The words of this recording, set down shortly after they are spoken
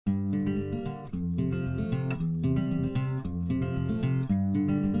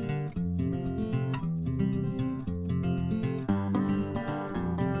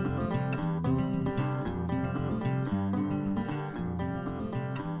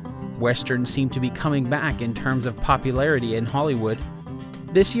Westerns seem to be coming back in terms of popularity in Hollywood.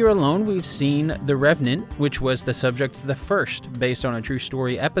 This year alone, we've seen The Revenant, which was the subject of the first based on a true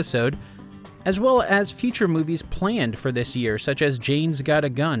story episode, as well as future movies planned for this year, such as Jane's Got a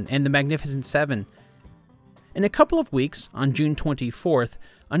Gun and The Magnificent Seven. In a couple of weeks, on June 24th,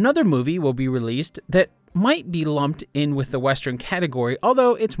 another movie will be released that might be lumped in with the Western category,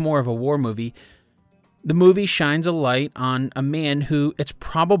 although it's more of a war movie. The movie shines a light on a man who it's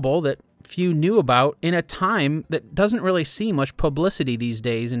probable that few knew about in a time that doesn't really see much publicity these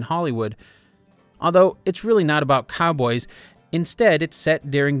days in Hollywood. Although it's really not about cowboys, instead it's set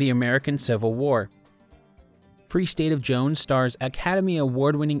during the American Civil War. Free State of Jones stars Academy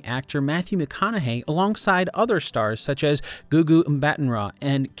Award-winning actor Matthew McConaughey alongside other stars such as Gugu Mbatha-Raw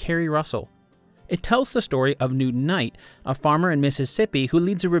and Keri Russell. It tells the story of Newton Knight, a farmer in Mississippi who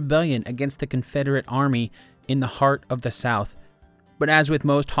leads a rebellion against the Confederate Army in the heart of the South. But as with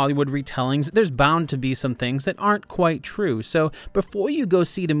most Hollywood retellings, there's bound to be some things that aren't quite true. So before you go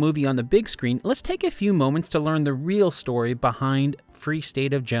see the movie on the big screen, let's take a few moments to learn the real story behind Free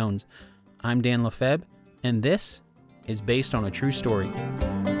State of Jones. I'm Dan Lefebvre, and this is based on a true story.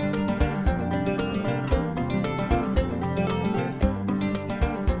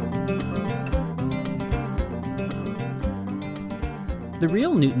 The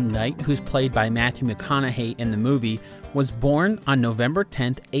real Newton Knight, who's played by Matthew McConaughey in the movie, was born on November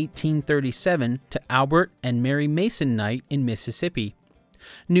 10, 1837, to Albert and Mary Mason Knight in Mississippi.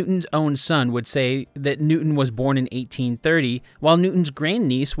 Newton's own son would say that Newton was born in 1830, while Newton's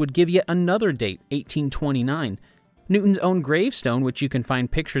grandniece would give yet another date, 1829. Newton's own gravestone, which you can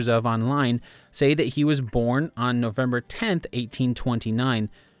find pictures of online, say that he was born on November 10, 1829.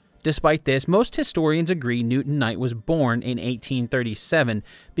 Despite this, most historians agree Newton Knight was born in 1837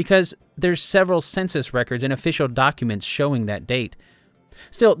 because there's several census records and official documents showing that date.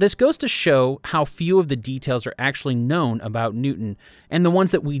 Still, this goes to show how few of the details are actually known about Newton, and the ones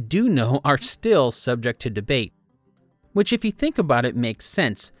that we do know are still subject to debate. Which, if you think about it, makes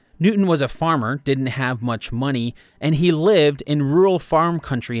sense. Newton was a farmer, didn't have much money, and he lived in rural farm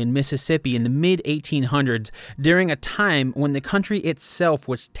country in Mississippi in the mid-1800s during a time when the country itself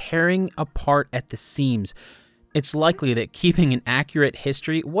was tearing apart at the seams. It's likely that keeping an accurate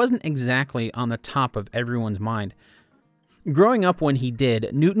history wasn't exactly on the top of everyone's mind. Growing up when he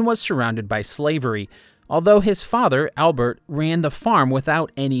did, Newton was surrounded by slavery, although his father, Albert, ran the farm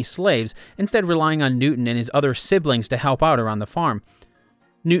without any slaves, instead relying on Newton and his other siblings to help out around the farm.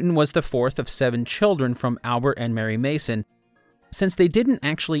 Newton was the fourth of 7 children from Albert and Mary Mason. Since they didn't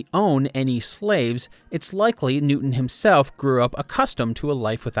actually own any slaves, it's likely Newton himself grew up accustomed to a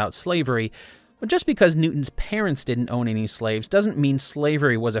life without slavery. But just because Newton's parents didn't own any slaves doesn't mean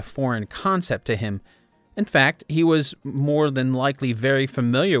slavery was a foreign concept to him. In fact, he was more than likely very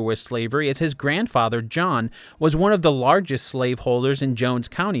familiar with slavery, as his grandfather, John, was one of the largest slaveholders in Jones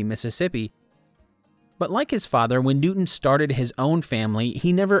County, Mississippi. But like his father, when Newton started his own family,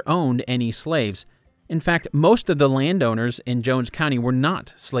 he never owned any slaves. In fact, most of the landowners in Jones County were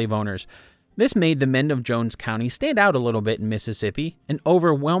not slave owners. This made the men of Jones County stand out a little bit in Mississippi, an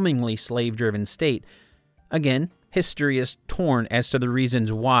overwhelmingly slave-driven state. Again, history is torn as to the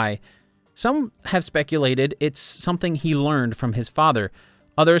reasons why. Some have speculated it's something he learned from his father.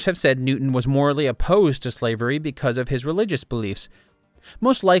 Others have said Newton was morally opposed to slavery because of his religious beliefs.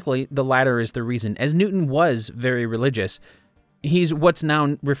 Most likely, the latter is the reason, as Newton was very religious. He's what's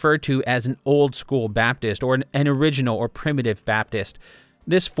now referred to as an old-school Baptist, or an original or primitive Baptist.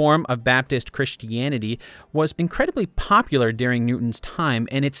 This form of Baptist Christianity was incredibly popular during Newton's time,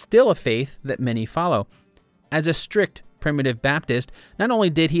 and it's still a faith that many follow. As a strict primitive Baptist, not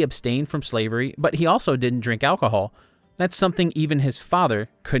only did he abstain from slavery, but he also didn't drink alcohol. That's something even his father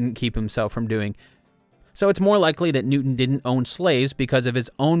couldn't keep himself from doing. So it's more likely that Newton didn't own slaves because of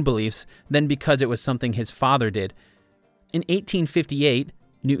his own beliefs than because it was something his father did. In 1858,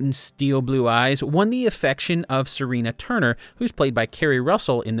 Newton's steel blue eyes won the affection of Serena Turner, who's played by Keri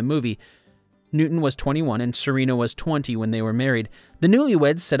Russell in the movie. Newton was 21 and Serena was 20 when they were married. The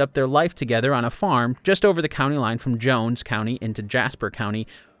newlyweds set up their life together on a farm just over the county line from Jones County into Jasper County,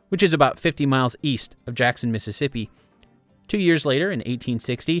 which is about 50 miles east of Jackson, Mississippi. 2 years later, in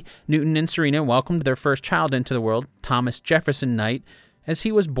 1860, Newton and Serena welcomed their first child into the world, Thomas Jefferson Knight, as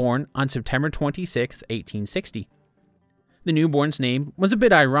he was born on September 26, 1860. The newborn's name was a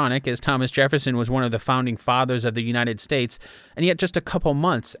bit ironic, as Thomas Jefferson was one of the founding fathers of the United States, and yet just a couple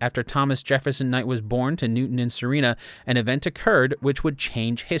months after Thomas Jefferson Knight was born to Newton and Serena, an event occurred which would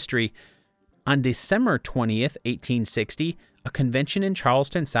change history. On December 20th, 1860, a convention in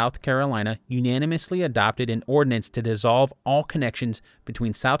Charleston, South Carolina, unanimously adopted an ordinance to dissolve all connections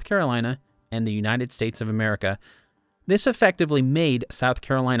between South Carolina and the United States of America. This effectively made South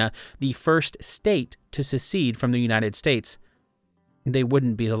Carolina the first state to secede from the United States. They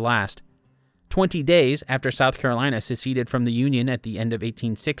wouldn't be the last. 20 days after South Carolina seceded from the Union at the end of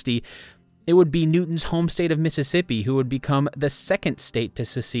 1860, it would be Newton's home state of Mississippi who would become the second state to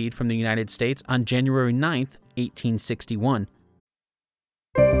secede from the United States on January 9th, 1861.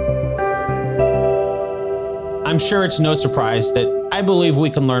 I'm sure it's no surprise that I believe we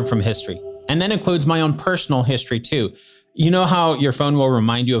can learn from history. And that includes my own personal history too. You know how your phone will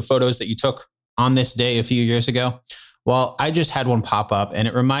remind you of photos that you took on this day a few years ago? Well, I just had one pop up and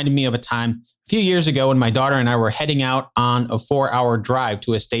it reminded me of a time a few years ago when my daughter and I were heading out on a 4-hour drive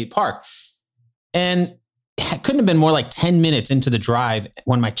to a state park. And it couldn't have been more like 10 minutes into the drive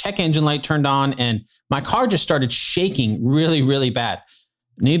when my check engine light turned on and my car just started shaking really, really bad.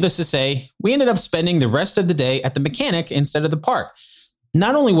 Needless to say, we ended up spending the rest of the day at the mechanic instead of the park.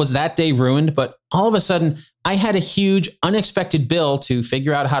 Not only was that day ruined, but all of a sudden I had a huge unexpected bill to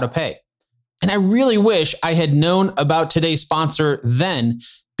figure out how to pay. And I really wish I had known about today's sponsor then,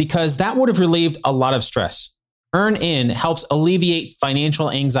 because that would have relieved a lot of stress. EarnIn helps alleviate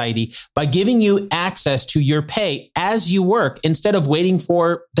financial anxiety by giving you access to your pay as you work instead of waiting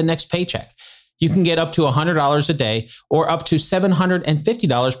for the next paycheck. You can get up to $100 a day or up to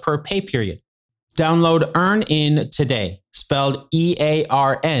 $750 per pay period. Download EarnIn today, spelled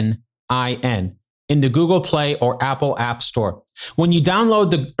EARNIN, in the Google Play or Apple App Store. When you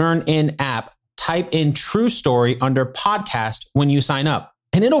download the EarnIn app, type in True Story under podcast when you sign up,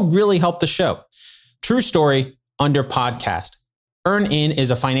 and it'll really help the show. True Story under podcast. EarnIn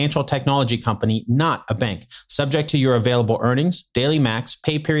is a financial technology company, not a bank. Subject to your available earnings, daily max,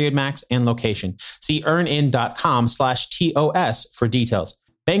 pay period max, and location. See earnin.com/TOS for details.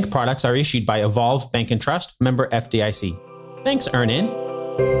 Bank products are issued by Evolve Bank and Trust, member FDIC. Thanks, EarnIn.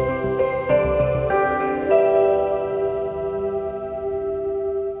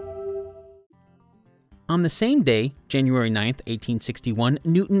 On the same day, January 9th, 1861,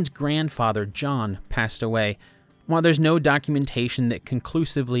 Newton's grandfather, John, passed away. While there's no documentation that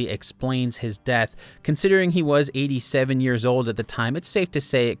conclusively explains his death, considering he was 87 years old at the time, it's safe to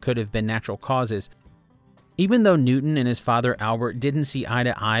say it could have been natural causes. Even though Newton and his father Albert didn't see eye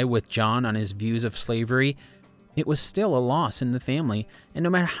to eye with John on his views of slavery, it was still a loss in the family, and no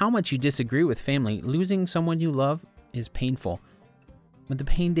matter how much you disagree with family, losing someone you love is painful. But the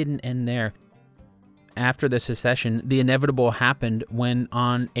pain didn't end there. After the secession, the inevitable happened when,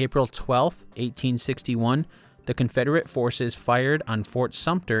 on April 12, 1861, the Confederate forces fired on Fort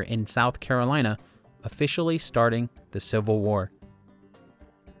Sumter in South Carolina, officially starting the Civil War.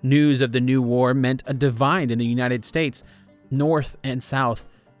 News of the new war meant a divide in the United States, North and South,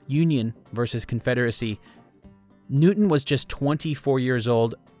 Union versus Confederacy. Newton was just 24 years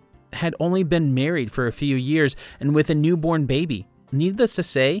old, had only been married for a few years, and with a newborn baby. Needless to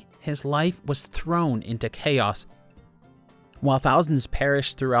say, his life was thrown into chaos. While thousands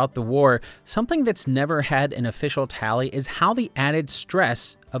perished throughout the war, something that's never had an official tally is how the added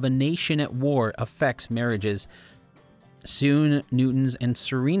stress of a nation at war affects marriages. Soon, Newton's and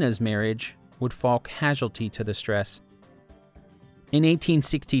Serena's marriage would fall casualty to the stress. In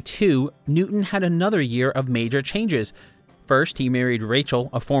 1862, Newton had another year of major changes. First, he married Rachel,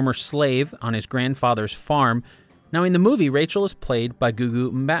 a former slave on his grandfather's farm. Now, in the movie, Rachel is played by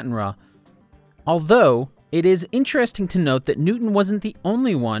Gugu Mbatha-Raw. Although, it is interesting to note that Newton wasn't the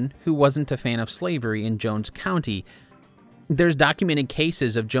only one who wasn't a fan of slavery in Jones County. There's documented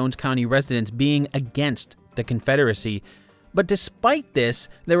cases of Jones County residents being against the Confederacy. But despite this,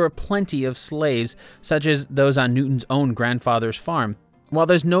 there were plenty of slaves, such as those on Newton's own grandfather's farm. While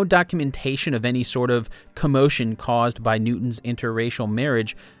there's no documentation of any sort of commotion caused by Newton's interracial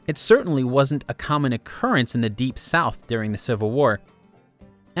marriage, it certainly wasn't a common occurrence in the Deep South during the Civil War.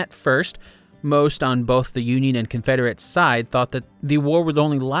 At first, most on both the Union and Confederate side thought that the war would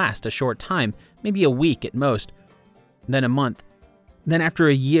only last a short time, maybe a week at most, then a month. Then after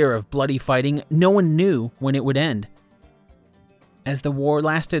a year of bloody fighting, no one knew when it would end. As the war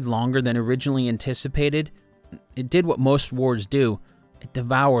lasted longer than originally anticipated, it did what most wars do. It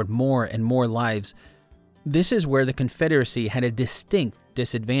devoured more and more lives. This is where the Confederacy had a distinct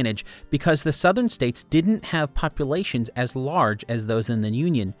disadvantage because the southern states didn't have populations as large as those in the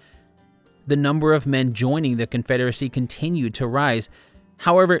Union. The number of men joining the Confederacy continued to rise.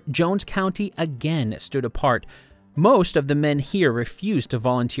 However, Jones County again stood apart. Most of the men here refused to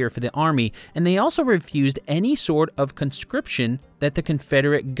volunteer for the Army, and they also refused any sort of conscription that the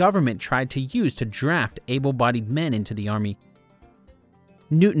Confederate government tried to use to draft able-bodied men into the Army.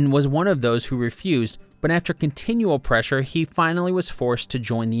 Newton was one of those who refused, but after continual pressure, he finally was forced to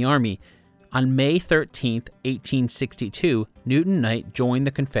join the Army. On May 13, 1862, Newton Knight joined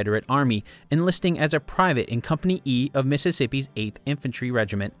the Confederate Army, enlisting as a private in Company E of Mississippi's 8th Infantry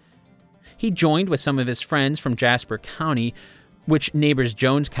Regiment. He joined with some of his friends from Jasper County, which neighbors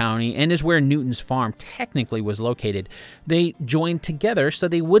Jones County and is where Newton's farm technically was located. They joined together so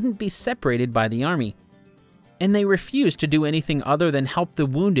they wouldn't be separated by the Army. And they refused to do anything other than help the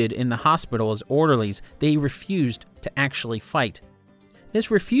wounded in the hospital as orderlies. They refused to actually fight. This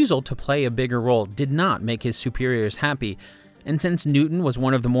refusal to play a bigger role did not make his superiors happy, and since Newton was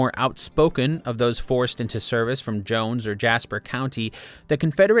one of the more outspoken of those forced into service from Jones or Jasper County, the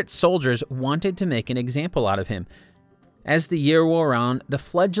Confederate soldiers wanted to make an example out of him. As the year wore on, the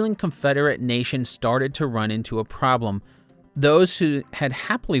fledgling Confederate nation started to run into a problem. Those who had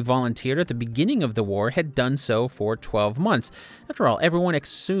happily volunteered at the beginning of the war had done so for 12 months. After all, everyone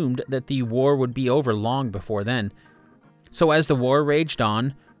assumed that the war would be over long before then. So as the war raged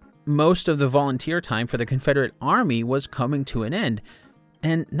on, most of the volunteer time for the Confederate Army was coming to an end,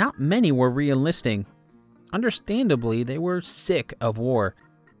 and not many were re-enlisting. Understandably, they were sick of war.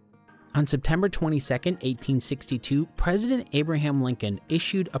 On September 22, 1862, President Abraham Lincoln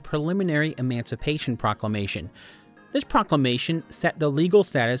issued a preliminary Emancipation Proclamation. This proclamation set the legal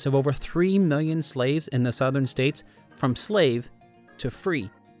status of over 3 million slaves in the southern states from slave to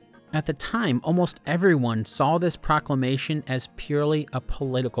free. At the time, almost everyone saw this proclamation as purely a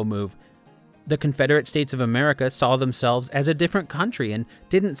political move. The Confederate States of America saw themselves as a different country and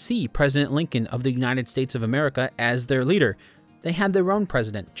didn't see President Lincoln of the United States of America as their leader. They had their own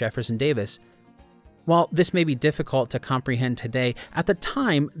president, Jefferson Davis. While this may be difficult to comprehend today, at the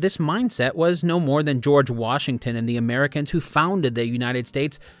time, this mindset was no more than George Washington and the Americans who founded the United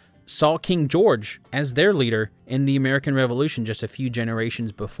States saw King George as their leader in the American Revolution just a few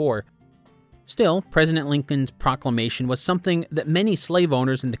generations before. Still, President Lincoln's proclamation was something that many slave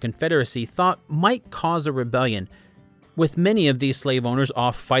owners in the Confederacy thought might cause a rebellion. With many of these slave owners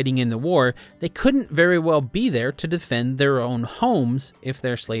off fighting in the war, they couldn't very well be there to defend their own homes if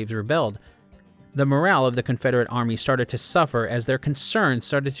their slaves rebelled. The morale of the Confederate Army started to suffer as their concerns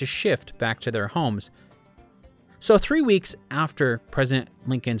started to shift back to their homes. So 3 weeks after President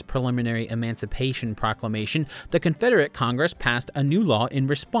Lincoln's preliminary Emancipation Proclamation, the Confederate Congress passed a new law in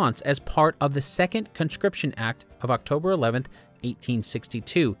response as part of the Second Conscription Act of October 11,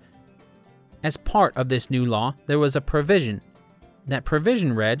 1862. As part of this new law, there was a provision. That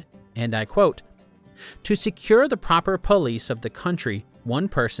provision read, and I quote, "To secure the proper police of the country, one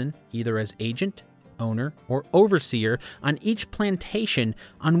person, either as agent, owner, or overseer on each plantation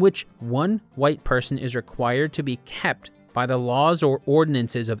on which one white person is required to be kept by the laws or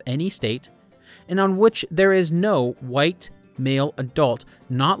ordinances of any state, and on which there is no white male adult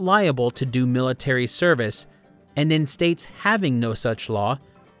not liable to do military service, and in states having no such law,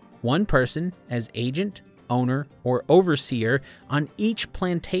 one person as agent, owner, or overseer on each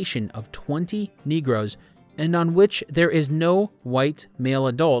plantation of 20 Negroes, and on which there is no white male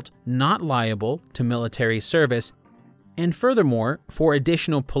adult not liable to military service, and furthermore, for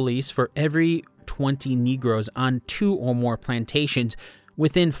additional police for every 20 Negroes on 2 or more plantations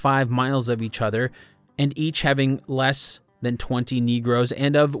within 5 miles of each other, and each having less than 20 Negroes,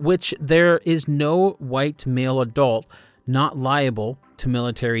 and of which there is no white male adult not liable to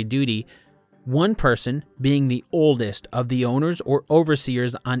military duty, one person being the oldest of the owners or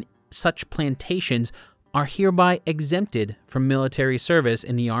overseers on such plantations are hereby exempted from military service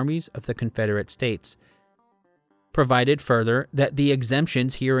in the armies of the Confederate States. Provided further that the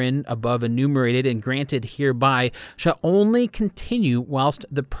exemptions herein above enumerated and granted hereby shall only continue whilst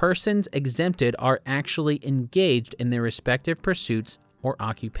the persons exempted are actually engaged in their respective pursuits or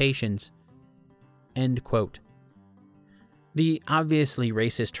occupations." End quote. The obviously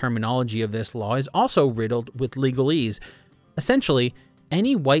racist terminology of this law is also riddled with legalese. Essentially,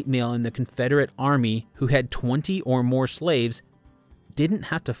 any white male in the Confederate Army who had 20 or more slaves didn't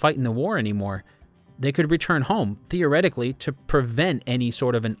have to fight in the war anymore. They could return home, theoretically, to prevent any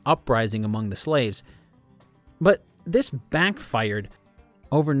sort of an uprising among the slaves. But this backfired.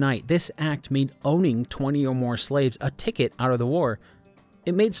 Overnight, this act made owning 20 or more slaves a ticket out of the war.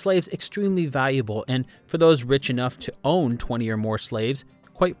 It made slaves extremely valuable, and for those rich enough to own 20 or more slaves,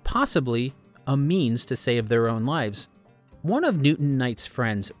 quite possibly a means to save their own lives. One of Newton Knight's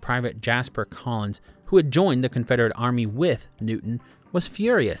friends, Private Jasper Collins, who had joined the Confederate Army with Newton, was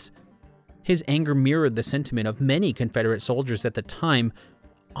furious. His anger mirrored the sentiment of many Confederate soldiers at the time.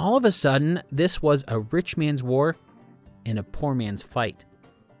 All of a sudden, this was a rich man's war and a poor man's fight.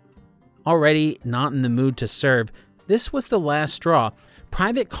 Already not in the mood to serve, this was the last straw.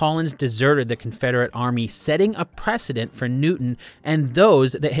 Private Collins deserted the Confederate Army, setting a precedent for Newton, and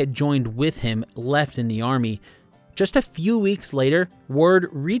those that had joined with him left in the Army. Just a few weeks later, word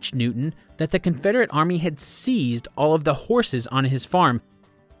reached Newton that the Confederate Army had seized all of the horses on his farm.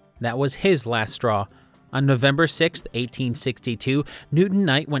 That was his last straw. On November 6, 1862, Newton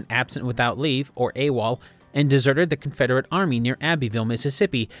Knight went absent without leave, or AWOL, and deserted the Confederate Army near Abbeville,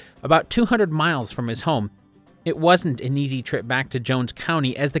 Mississippi, about 200 miles from his home. It wasn't an easy trip back to Jones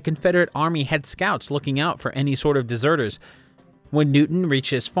County, as the Confederate Army had scouts looking out for any sort of deserters. When Newton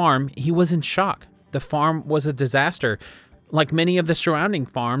reached his farm, he was in shock. The farm was a disaster. Like many of the surrounding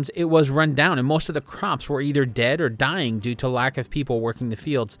farms, it was run down, and most of the crops were either dead or dying due to lack of people working the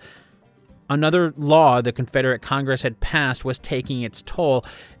fields. Another law the Confederate Congress had passed was taking its toll.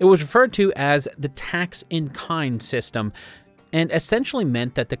 It was referred to as the tax-in-kind system, and essentially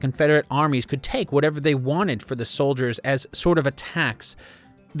meant that the Confederate armies could take whatever they wanted for the soldiers as sort of a tax.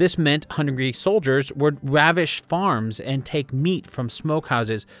 This meant hungry soldiers would ravish farms and take meat from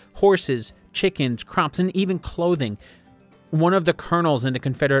smokehouses, horses, chickens, crops, and even clothing. One of the colonels in the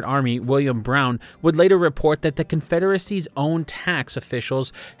Confederate Army, William Brown, would later report that the Confederacy's own tax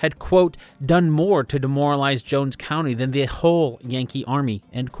officials had, quote, done more to demoralize Jones County than the whole Yankee Army,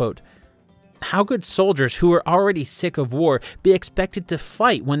 end quote. How could soldiers who were already sick of war be expected to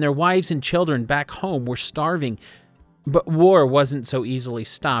fight when their wives and children back home were starving? But war wasn't so easily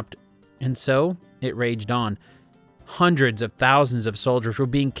stopped, and so it raged on. Hundreds of thousands of soldiers were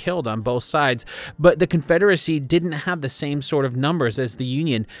being killed on both sides, but the Confederacy didn't have the same sort of numbers as the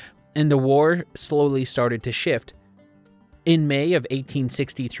Union, and the war slowly started to shift. In May of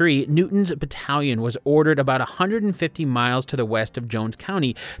 1863, Newton's battalion was ordered about 150 miles to the west of Jones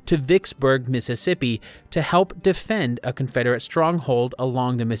County to Vicksburg, Mississippi, to help defend a Confederate stronghold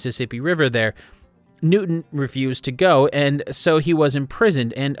along the Mississippi River there. Newton refused to go, and so he was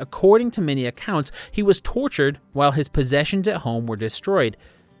imprisoned, and according to many accounts, he was tortured while his possessions at home were destroyed.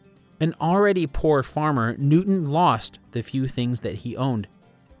 An already poor farmer, Newton lost the few things that he owned.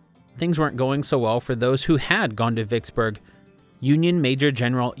 Things weren't going so well for those who had gone to Vicksburg. Union Major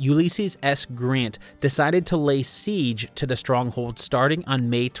General Ulysses S. Grant decided to lay siege to the stronghold starting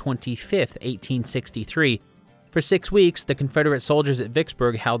on May 25, 1863. For 6 weeks, the Confederate soldiers at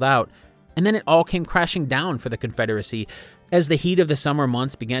Vicksburg held out, and then it all came crashing down for the Confederacy. As the heat of the summer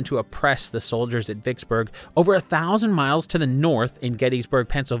months began to oppress the soldiers at Vicksburg, over 1,000 miles to the north in Gettysburg,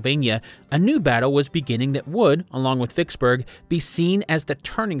 Pennsylvania, a new battle was beginning that would, along with Vicksburg, be seen as the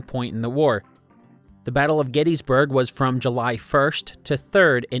turning point in the war. The Battle of Gettysburg was from July 1st to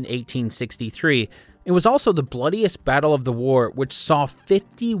 3rd in 1863. It was also the bloodiest battle of the war, which saw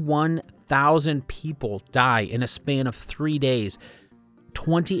 51,000 people die in a span of 3 days.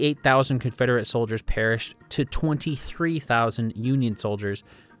 28,000 Confederate soldiers perished to 23,000 Union soldiers.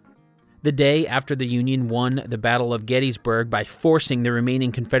 The day after the Union won the Battle of Gettysburg by forcing the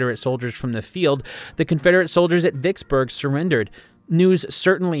remaining Confederate soldiers from the field, the Confederate soldiers at Vicksburg surrendered. News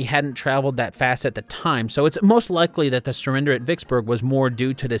certainly hadn't traveled that fast at the time, so it's most likely that the surrender at Vicksburg was more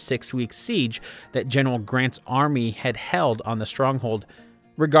due to the 6-week siege that General Grant's army had held on the stronghold.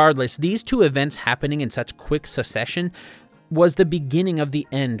 Regardless, these two events happening in such quick succession was the beginning of the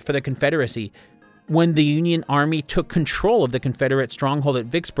end for the Confederacy. When the Union Army took control of the Confederate stronghold at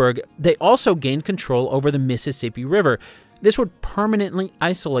Vicksburg, they also gained control over the Mississippi River. This would permanently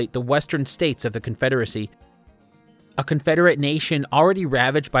isolate the western states of the Confederacy. A Confederate nation already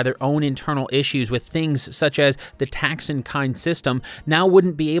ravaged by their own internal issues with things such as the tax-in-kind system now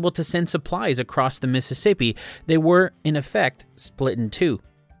wouldn't be able to send supplies across the Mississippi. They were, in effect, split in two.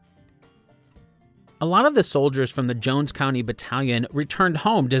 A lot of the soldiers from the Jones County Battalion returned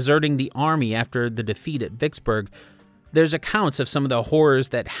home, deserting the army after the defeat at Vicksburg. There's accounts of some of the horrors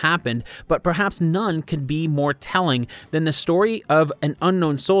that happened, but perhaps none could be more telling than the story of an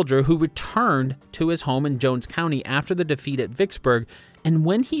unknown soldier who returned to his home in Jones County after the defeat at Vicksburg, and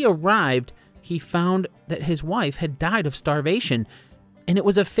when he arrived, he found that his wife had died of starvation, and it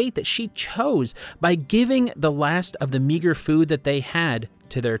was a fate that she chose by giving the last of the meager food that they had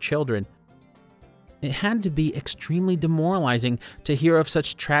to their children. It had to be extremely demoralizing to hear of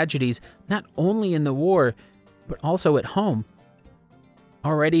such tragedies, not only in the war, but also at home.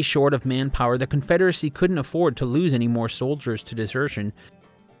 Already short of manpower, the Confederacy couldn't afford to lose any more soldiers to desertion.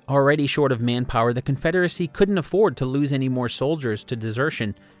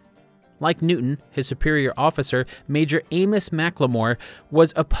 Like Newton, his superior officer, Major Amos McLemore,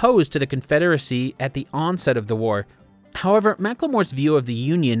 was opposed to the Confederacy at the onset of the war. However, Macklemore's view of the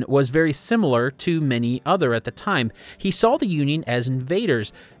Union was very similar to many other at the time. He saw the Union as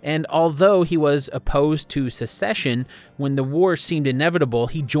invaders, and although he was opposed to secession, when the war seemed inevitable,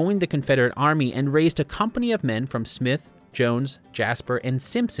 he joined the Confederate Army and raised a company of men from Smith, Jones, Jasper, and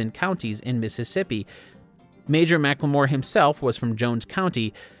Simpson counties in Mississippi. Major Macklemore himself was from Jones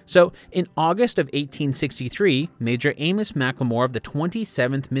County, so in August of 1863, Major Amos Macklemore of the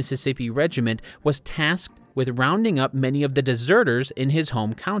 27th Mississippi Regiment was tasked with rounding up many of the deserters in his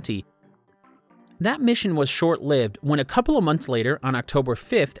home county. That mission was short-lived when a couple of months later, on October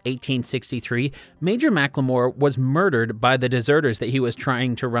 5th, 1863, Major Macklemore was murdered by the deserters that he was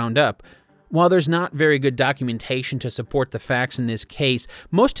trying to round up. While there's not very good documentation to support the facts in this case,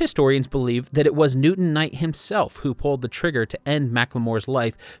 most historians believe that it was Newton Knight himself who pulled the trigger to end Macklemore's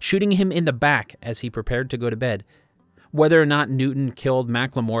life, shooting him in the back as he prepared to go to bed. Whether or not Newton killed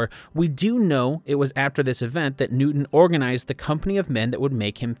Macklemore, we do know it was after this event that Newton organized the company of men that would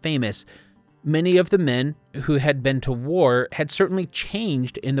make him famous. Many of the men who had been to war had certainly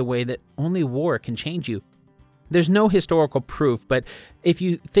changed in the way that only war can change you. There's no historical proof, but if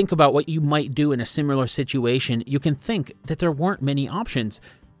you think about what you might do in a similar situation, you can think that there weren't many options.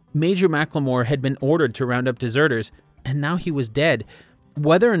 Major Macklemore had been ordered to round up deserters, and now he was dead.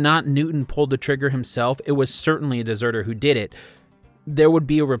 Whether or not Newton pulled the trigger himself, it was certainly a deserter who did it. There would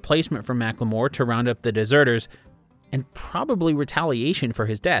be a replacement for Macklemore to round up the deserters, and probably retaliation for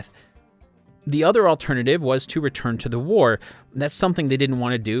his death. The other alternative was to return to the war. That's something they didn't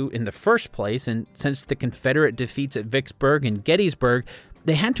want to do in the first place, and since the Confederate defeats at Vicksburg and Gettysburg,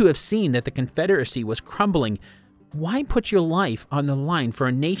 they had to have seen that the Confederacy was crumbling. Why put your life on the line for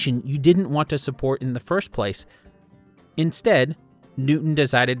a nation you didn't want to support in the first place? Instead, Newton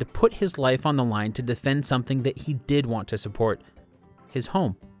decided to put his life on the line to defend something that he did want to support: his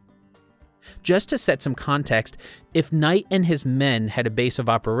home. Just to set some context, if Knight and his men had a base of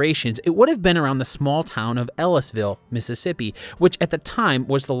operations, it would have been around the small town of Ellisville, Mississippi, which at the time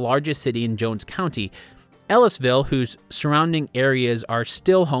was the largest city in Jones County. Ellisville, whose surrounding areas are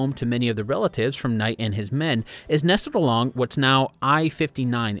still home to many of the relatives from Knight and his men, is nestled along what's now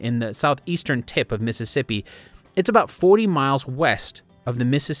I-59 in the southeastern tip of Mississippi. It's about 40 miles west of the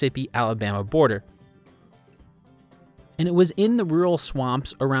Mississippi-Alabama border. And it was in the rural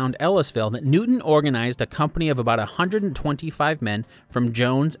swamps around Ellisville that Newton organized a company of about 125 men from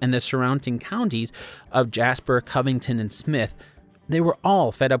Jones and the surrounding counties of Jasper, Covington, and Smith. They were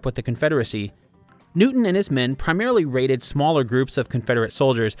all fed up with the Confederacy. Newton and his men primarily raided smaller groups of Confederate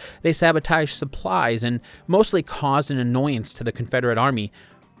soldiers. They sabotaged supplies and mostly caused an annoyance to the Confederate Army.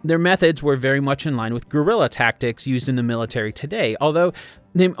 Their methods were very much in line with guerrilla tactics used in the military today, although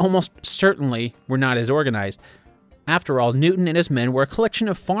they almost certainly were not as organized. After all, Newton and his men were a collection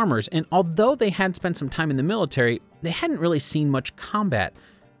of farmers, and although they had spent some time in the military, they hadn't really seen much combat.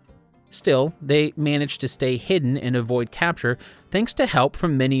 Still, they managed to stay hidden and avoid capture thanks to help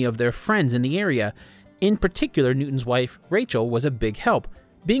from many of their friends in the area. In particular, Newton's wife, Rachel, was a big help.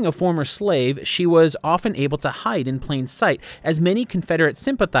 Being a former slave, she was often able to hide in plain sight, as many Confederate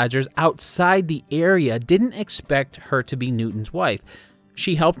sympathizers outside the area didn't expect her to be Newton's wife.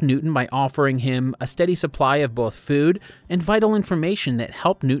 She helped Newton by offering him a steady supply of both food and vital information that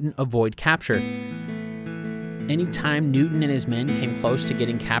helped Newton avoid capture. Anytime Newton and his men came close to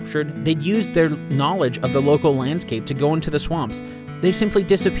getting captured, they'd use their knowledge of the local landscape to go into the swamps. They simply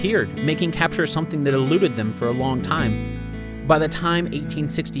disappeared, making capture something that eluded them for a long time. By the time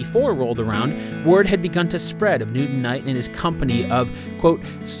 1864 rolled around, word had begun to spread of Newton Knight and his company of, quote,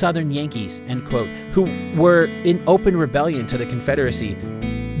 Southern Yankees, end quote, who were in open rebellion to the Confederacy.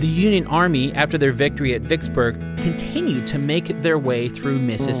 The Union Army, after their victory at Vicksburg, continued to make their way through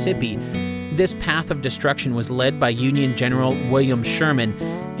Mississippi. This path of destruction was led by Union General William Sherman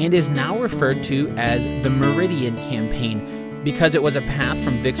and is now referred to as the Meridian Campaign, because it was a path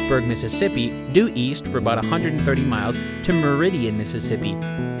from Vicksburg, Mississippi, due east for about 130 miles to Meridian, Mississippi.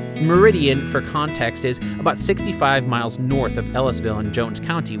 Meridian, for context, is about 65 miles north of Ellisville in Jones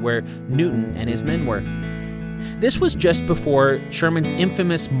County, where Newton and his men were. This was just before Sherman's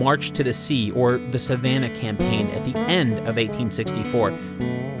infamous March to the Sea, or the Savannah Campaign, at the end of 1864.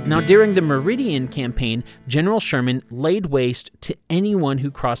 Now, during the Meridian Campaign, General Sherman laid waste to anyone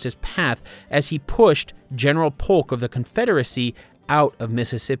who crossed his path as he pushed General Polk of the Confederacy out of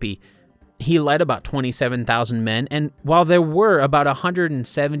Mississippi. He led about 27,000 men, and while there were about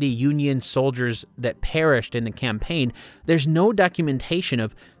 170 Union soldiers that perished in the campaign, there's no documentation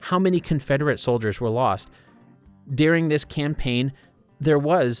of how many Confederate soldiers were lost. During this campaign, there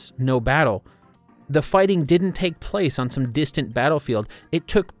was no battle. The fighting didn't take place on some distant battlefield. It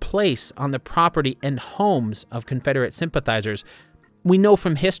took place on the property and homes of Confederate sympathizers. We know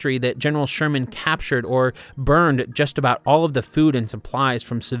from history that General Sherman captured or burned just about all of the food and supplies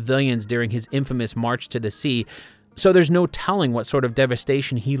from civilians during his infamous March to the Sea, so there's no telling what sort of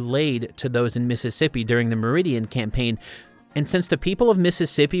devastation he laid to those in Mississippi during the Meridian campaign. And since the people of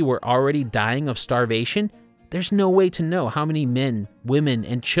Mississippi were already dying of starvation, there's no way to know how many men, women,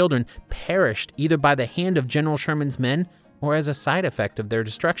 and children perished either by the hand of General Sherman's men or as a side effect of their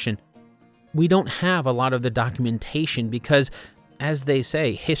destruction. We don't have a lot of the documentation because, as they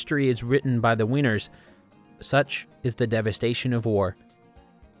say, history is written by the winners. Such is the devastation of war.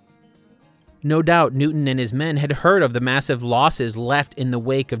 No doubt Newton and his men had heard of the massive losses left in the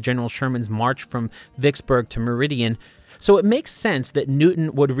wake of General Sherman's march from Vicksburg to Meridian, so it makes sense that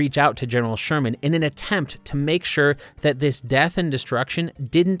Newton would reach out to General Sherman in an attempt to make sure that this death and destruction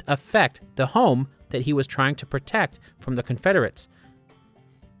didn't affect the home that he was trying to protect from the Confederates.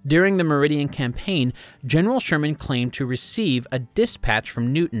 During the Meridian campaign, General Sherman claimed to receive a dispatch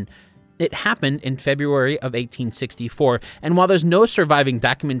from Newton. It happened in February of 1864, and while there's no surviving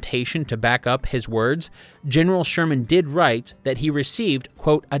documentation to back up his words, General Sherman did write that he received,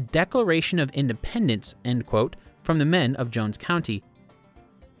 quote, a Declaration of Independence, end quote, from the men of Jones County.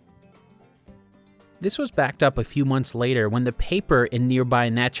 This was backed up a few months later when the paper in nearby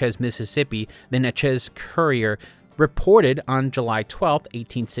Natchez, Mississippi, the Natchez Courier, reported on July 12,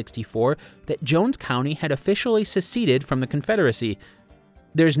 1864, that Jones County had officially seceded from the Confederacy.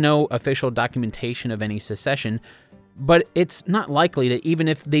 There's no official documentation of any secession, but it's not likely that even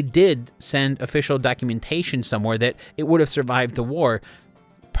if they did send official documentation somewhere that it would have survived the war.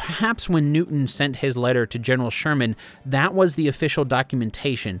 Perhaps when Newton sent his letter to General Sherman, that was the official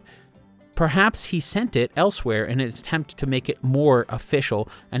documentation. Perhaps he sent it elsewhere in an attempt to make it more official,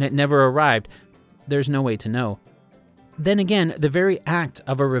 and it never arrived. There's no way to know. Then again, the very act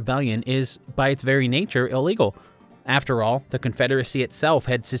of a rebellion is, by its very nature, illegal. After all, the Confederacy itself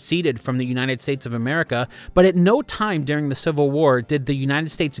had seceded from the United States of America, but at no time during the Civil War did the United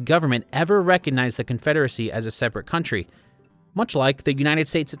States government ever recognize the Confederacy as a separate country. Much like the United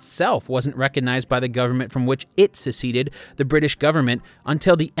States itself wasn't recognized by the government from which it seceded, the British government,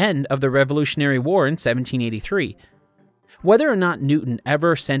 until the end of the Revolutionary War in 1783. Whether or not Newton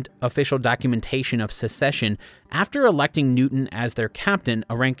ever sent official documentation of secession, after electing Newton as their captain,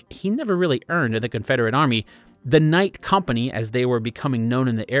 a rank he never really earned in the Confederate Army, the Night Company, as they were becoming known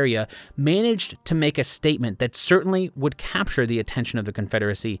in the area, managed to make a statement that certainly would capture the attention of the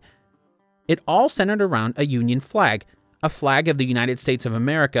Confederacy. It all centered around a Union flag, a flag of the United States of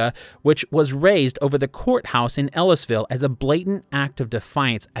America, which was raised over the courthouse in Ellisville as a blatant act of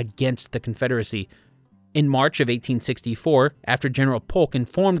defiance against the Confederacy. In March of 1864, after General Polk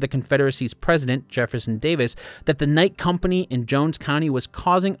informed the Confederacy's president, Jefferson Davis, that the Night Company in Jones County was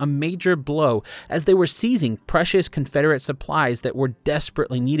causing a major blow as they were seizing precious Confederate supplies that were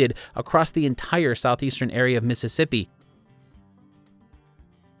desperately needed across the entire southeastern area of Mississippi.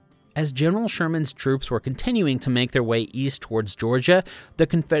 As General Sherman's troops were continuing to make their way east towards Georgia, the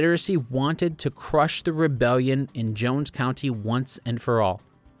Confederacy wanted to crush the rebellion in Jones County once and for all.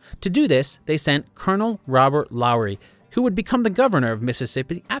 To do this, they sent Colonel Robert Lowry, who would become the governor of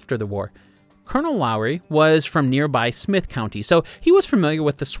Mississippi after the war. Colonel Lowry was from nearby Smith County, so he was familiar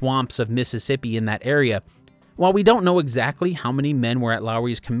with the swamps of Mississippi in that area. While we don't know exactly how many men were at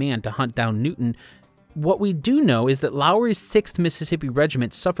Lowry's command to hunt down Newton, what we do know is that Lowry's 6th Mississippi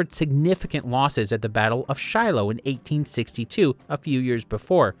Regiment suffered significant losses at the Battle of Shiloh in 1862, a few years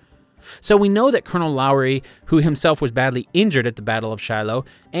before. So we know that Colonel Lowry, who himself was badly injured at the Battle of Shiloh,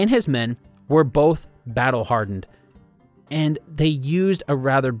 and his men were both battle-hardened. And they used a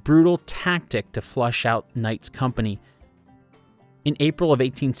rather brutal tactic to flush out Knight's company. In April of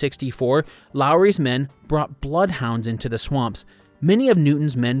 1864, Lowry's men brought bloodhounds into the swamps. Many of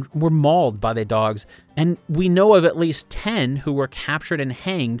Newton's men were mauled by the dogs, and we know of at least 10 who were captured and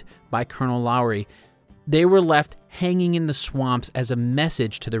hanged by Colonel Lowry. They were left hanging in the swamps as a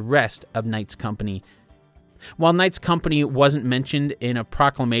message to the rest of Knight's company. While Knight's company wasn't mentioned in a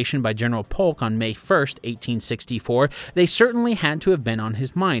proclamation by General Polk on May 1st, 1864, they certainly had to have been on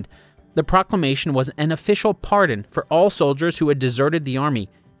his mind. The proclamation was an official pardon for all soldiers who had deserted the army.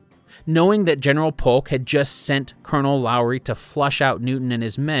 Knowing that General Polk had just sent Colonel Lowry to flush out Newton and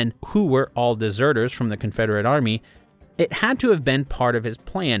his men, who were all deserters from the Confederate Army, it had to have been part of his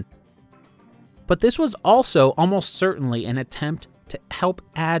plan. But this was also almost certainly an attempt to help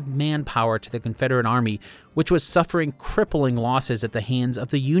add manpower to the Confederate Army, which was suffering crippling losses at the hands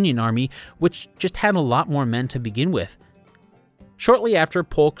of the Union Army, which just had a lot more men to begin with. Shortly after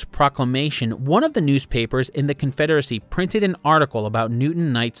Polk's proclamation, one of the newspapers in the Confederacy printed an article about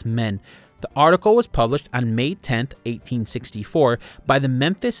Newton Knight's men. The article was published on May 10, 1864, by the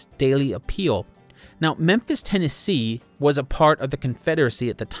Memphis Daily Appeal. Now, Memphis, Tennessee was a part of the Confederacy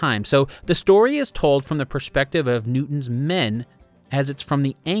at the time, so the story is told from the perspective of Newton's men as it's from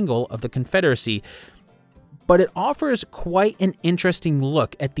the angle of the Confederacy. But it offers quite an interesting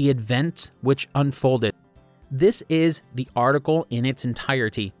look at the events which unfolded. This is the article in its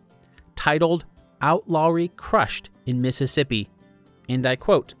entirety, titled Outlawry Crushed in Mississippi, and I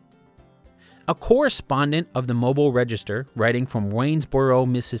quote, "A correspondent of the Mobile Register, writing from Waynesboro,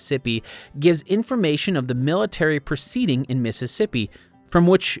 Mississippi, gives information of the military proceeding in Mississippi, from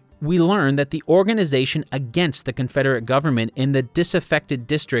which we learn that the organization against the Confederate government in the disaffected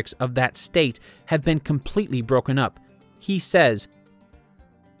districts of that state have been completely broken up. He says,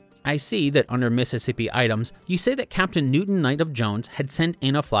 I see that under Mississippi items, you say that Captain Newton Knight of Jones had sent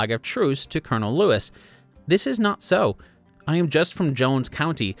in a flag of truce to Colonel Lewis. This is not so. I am just from Jones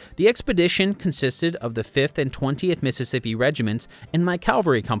County. The expedition consisted of the 5th and 20th Mississippi Regiments and my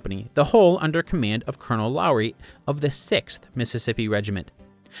cavalry company, the whole under command of Colonel Lowry of the 6th Mississippi Regiment.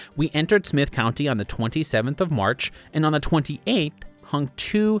 We entered Smith County on the 27th of March, and on the 28th hung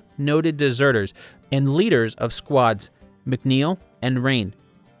 2 noted deserters and leaders of squads, McNeil and Rain.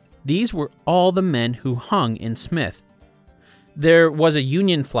 These were all the men who hung in Smith. There was a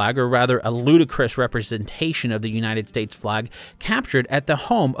Union flag, or rather a ludicrous representation of the United States flag, captured at the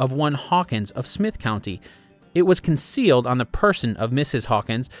home of one Hawkins of Smith County. It was concealed on the person of Mrs.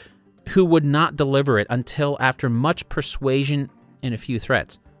 Hawkins, who would not deliver it until after much persuasion and a few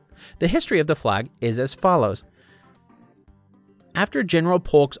threats. The history of the flag is as follows. After General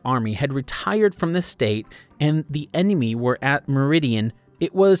Polk's army had retired from the state and the enemy were at Meridian,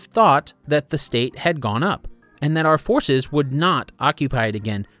 it was thought that the state had gone up, and that our forces would not occupy it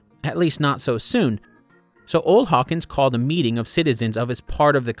again, at least not so soon. So old Hawkins called a meeting of citizens of his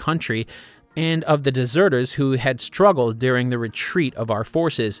part of the country and of the deserters who had struggled during the retreat of our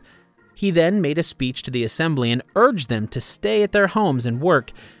forces. He then made a speech to the assembly and urged them to stay at their homes and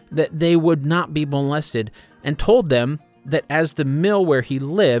work, that they would not be molested, and told them that as the mill where he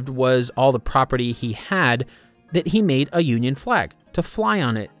lived was all the property he had, that he made a Union flag to fly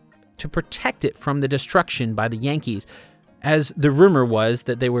on it, to protect it from the destruction by the Yankees, as the rumor was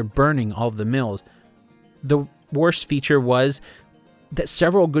that they were burning all of the mills. The worst feature was that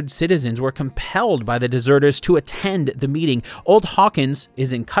several good citizens were compelled by the deserters to attend the meeting. Old Hawkins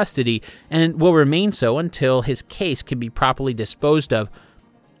is in custody and will remain so until his case can be properly disposed of.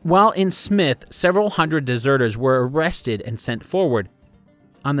 While in Smith, several hundred deserters were arrested and sent forward.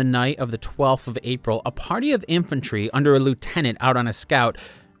 On the night of the 12th of April, a party of infantry under a lieutenant out on a scout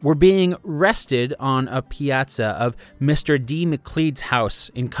were being rested on a piazza of Mr. D. McLeod's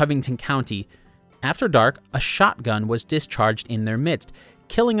house in Covington County. After dark, a shotgun was discharged in their midst,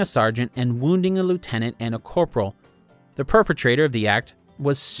 killing a sergeant and wounding a lieutenant and a corporal. The perpetrator of the act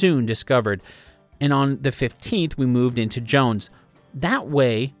was soon discovered, and on the 15th we moved into Jones. That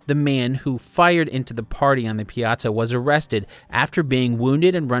way, the man who fired into the party on the piazza was arrested after being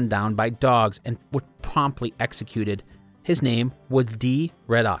wounded and run down by dogs and was promptly executed. His name was D.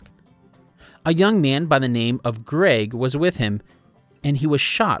 Reddock. A young man by the name of Gregg was with him, and he was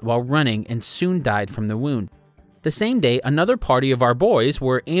shot while running and soon died from the wound. The same day, another party of our boys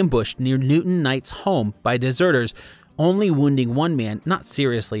were ambushed near Newton Knight's home by deserters, only wounding one man, not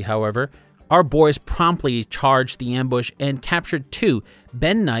seriously, however. Our boys promptly charged the ambush and captured 2,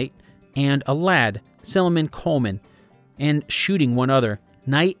 Ben Knight and a lad, Silliman Coleman, and shooting one other.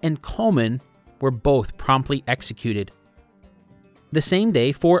 Knight and Coleman were both promptly executed. The same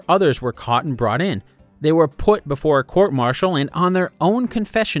day, 4 others were caught and brought in. They were put before a court-martial, and on their own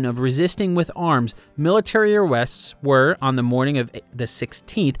confession of resisting with arms, military arrests were, on the morning of the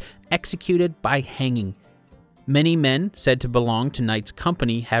 16th, executed by hanging. Many men said to belong to Knight's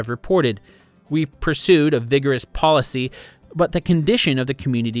company have reported. We pursued a vigorous policy, but the condition of the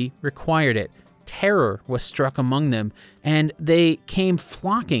community required it. Terror was struck among them, and they came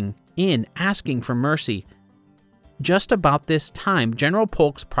flocking in, asking for mercy. Just about this time, General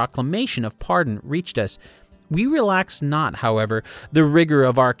Polk's proclamation of pardon reached us. We relaxed not, however, the rigor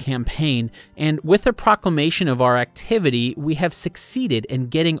of our campaign, and with the proclamation of our activity, we have succeeded in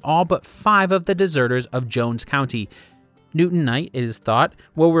getting all but 5 of the deserters of Jones County. Newton Knight, it is thought,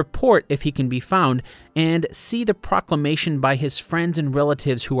 will report if he can be found, and see the proclamation by his friends and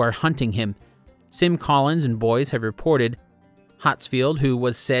relatives who are hunting him. Sim Collins and boys have reported. Hotsfield, who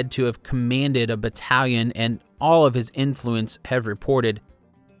was said to have commanded a battalion, and all of his influence have reported.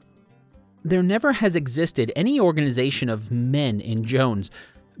 There never has existed any organization of men in Jones.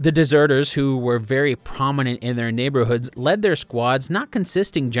 The deserters, who were very prominent in their neighborhoods, led their squads, not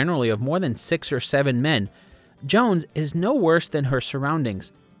consisting generally of more than 6 or 7 men. Jones is no worse than her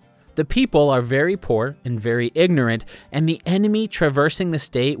surroundings. The people are very poor and very ignorant, and the enemy traversing the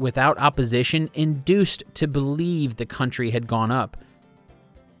state without opposition induced to believe the country had gone up.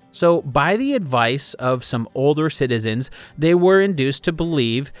 So, by the advice of some older citizens, they were induced to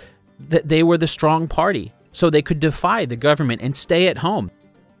believe that they were the strong party, so they could defy the government and stay at home.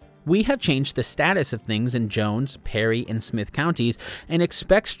 We have changed the status of things in Jones, Perry, and Smith counties and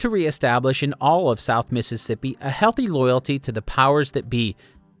expect to reestablish in all of South Mississippi a healthy loyalty to the powers that be.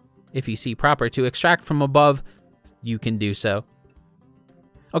 If you see proper to extract from above, you can do so.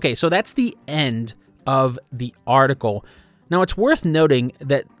 Okay, so that's the end of the article. Now, it's worth noting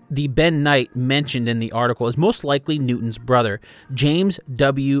that the Ben Knight mentioned in the article is most likely Newton's brother, James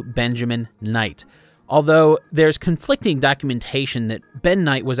W. Benjamin Knight. Although there's conflicting documentation that Ben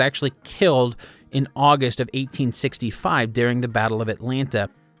Knight was actually killed in August of 1865 during the Battle of Atlanta.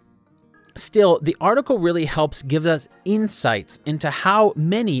 Still, the article really helps give us insights into how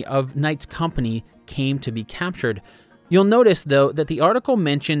many of Knight's company came to be captured. You'll notice, though, that the article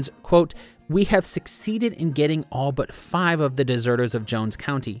mentions, quote, "We have succeeded in getting all but 5 of the deserters of Jones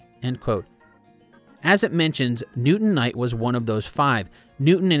County," end quote. As it mentions, Newton Knight was one of those 5.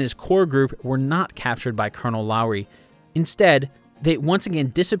 Newton and his core group were not captured by Colonel Lowry. Instead, they once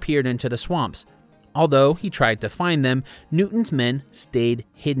again disappeared into the swamps. Although he tried to find them, Newton's men stayed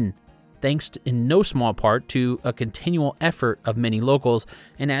hidden, thanks in no small part to a continual effort of many locals,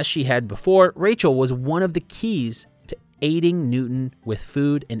 and as she had before, Rachel was one of the keys to aiding Newton with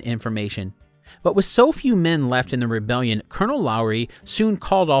food and information. But with so few men left in the rebellion, Colonel Lowry soon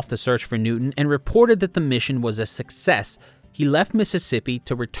called off the search for Newton and reported that the mission was a success. He left Mississippi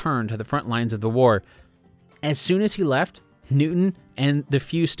to return to the front lines of the war. As soon as he left, Newton and the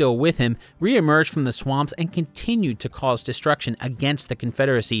few still with him reemerged from the swamps and continued to cause destruction against the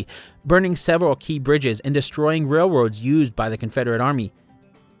Confederacy, burning several key bridges and destroying railroads used by the Confederate Army.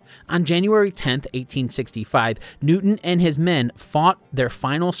 On January 10, 1865, Newton and his men fought their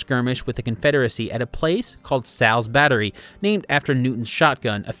final skirmish with the Confederacy at a place called Sal's Battery, named after Newton's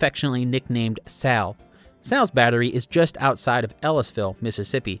shotgun, affectionately nicknamed Sal. Sal's Battery is just outside of Ellisville,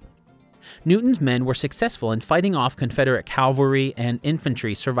 Mississippi. Newton's men were successful in fighting off Confederate cavalry and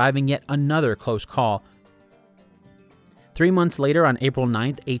infantry, surviving yet another close call. 3 months later, on April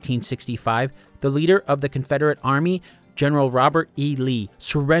 9, 1865, the leader of the Confederate Army, General Robert E. Lee,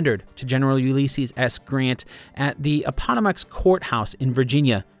 surrendered to General Ulysses S. Grant at the Appomattox Courthouse in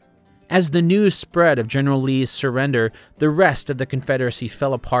Virginia. As the news spread of General Lee's surrender, the rest of the Confederacy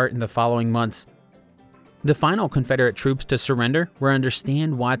fell apart in the following months. The final Confederate troops to surrender were under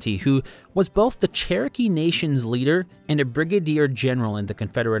Stand Watie, who was both the Cherokee Nation's leader and a brigadier general in the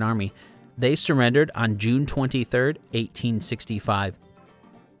Confederate Army. They surrendered on June 23, 1865.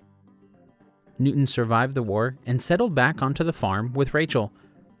 Newton survived the war and settled back onto the farm with Rachel.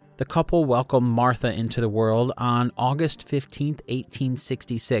 The couple welcomed Martha into the world on August 15,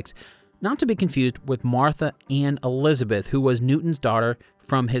 1866, not to be confused with Martha Ann Elizabeth, who was Newton's daughter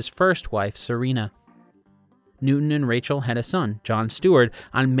from his first wife, Serena. Newton and Rachel had a son, John Stewart,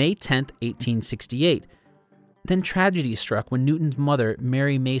 on May 10, 1868. Then tragedy struck when Newton's mother,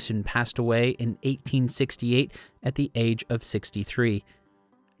 Mary Mason, passed away in 1868 at the age of 63.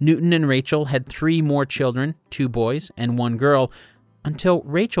 Newton and Rachel had 3 more children, 2 boys and 1 girl, until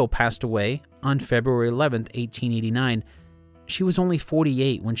Rachel passed away on February 11, 1889. She was only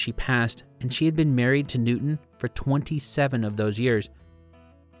 48 when she passed, and she had been married to Newton for 27 of those years.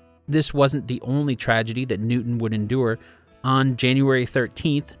 This wasn't the only tragedy that Newton would endure. On January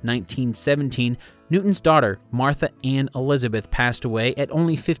 13, 1917, Newton's daughter, Martha Ann Elizabeth, passed away at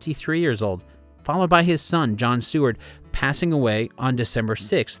only 53 years old, followed by his son, John Stewart, passing away on December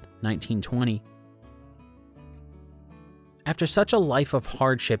 6, 1920. After such a life of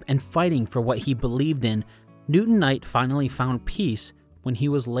hardship and fighting for what he believed in, Newton Knight finally found peace when he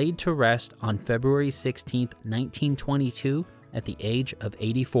was laid to rest on February 16, 1922, at the age of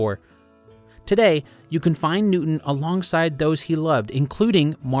 84. Today, you can find Newton alongside those he loved,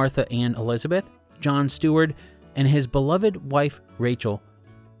 including Martha Ann Elizabeth, John Stewart, and his beloved wife, Rachel.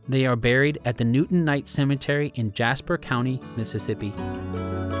 They are buried at the Newton Knight Cemetery in Jasper County, Mississippi.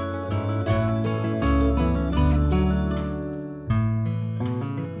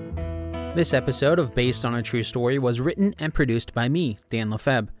 This episode of Based on a True Story was written and produced by me, Dan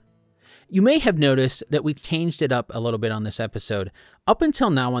Lefebvre. You may have noticed that we've changed it up a little bit on this episode. Up until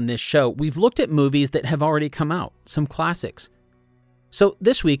now on this show, we've looked at movies that have already come out, some classics. So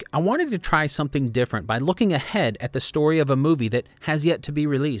this week, I wanted to try something different by looking ahead at the story of a movie that has yet to be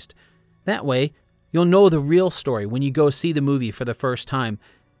released. That way, you'll know the real story when you go see the movie for the first time.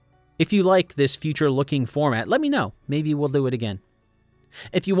 If you like this future-looking format, let me know. Maybe we'll do it again.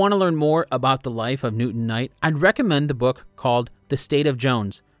 If you want to learn more about the life of Newton Knight, I'd recommend the book called The State of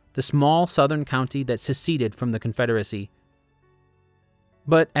Jones, the small southern county that seceded from the Confederacy.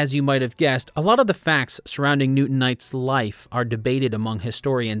 But as you might have guessed, a lot of the facts surrounding Newton Knight's life are debated among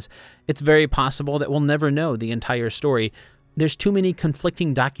historians. It's very possible that we'll never know the entire story. There's too many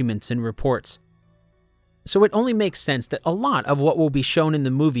conflicting documents and reports. So it only makes sense that a lot of what will be shown in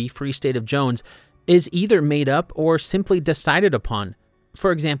the movie Free State of Jones is either made up or simply decided upon.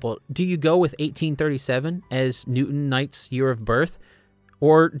 For example, do you go with 1837 as Newton Knight's year of birth?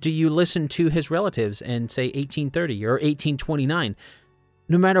 Or do you listen to his relatives and say 1830 or 1829?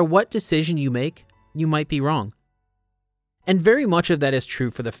 No matter what decision you make, you might be wrong. And very much of that is true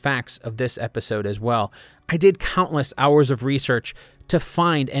for the facts of this episode as well. I did countless hours of research to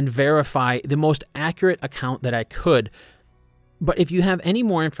find and verify the most accurate account that I could. But if you have any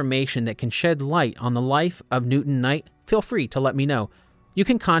more information that can shed light on the life of Newton Knight, feel free to let me know. You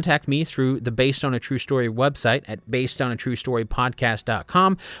can contact me through the Based on a True Story website at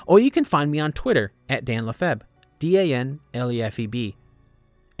basedonatruestorypodcast.com, or you can find me on Twitter at Dan Lefebvre, DanLefeb.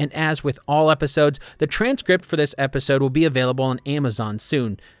 And as with all episodes, the transcript for this episode will be available on Amazon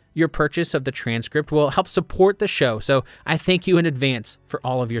soon. Your purchase of the transcript will help support the show, so I thank you in advance for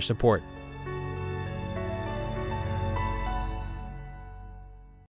all of your support.